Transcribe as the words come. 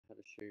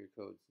to share your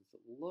code, since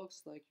it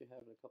looks like you're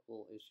having a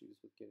couple issues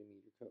with getting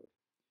me your code.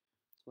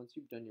 So once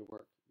you've done your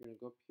work, you're going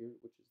to go up here,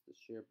 which is the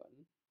share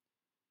button.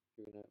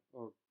 You're going to,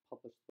 or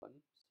publish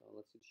button. So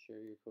let's say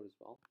share your code as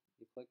well.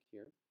 You click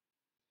here.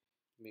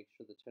 Make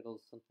sure the title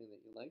is something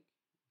that you like.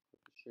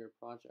 Click the share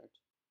project.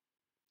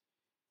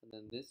 And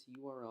then this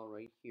URL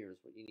right here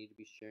is what you need to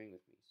be sharing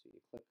with me. So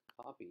you click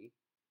copy.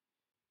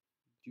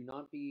 Do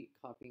not be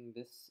copying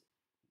this,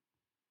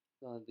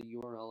 the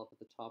URL up at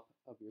the top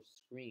of your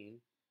screen,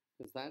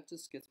 because that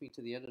just gets me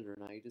to the editor.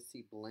 Now you just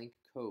see blank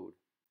code,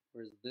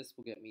 whereas this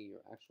will get me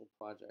your actual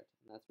project,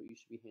 and that's what you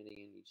should be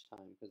handing in each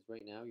time, because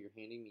right now you're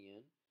handing me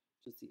in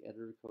just the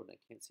editor code and I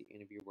can't see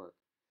any of your work.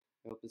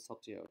 I hope this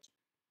helped you out.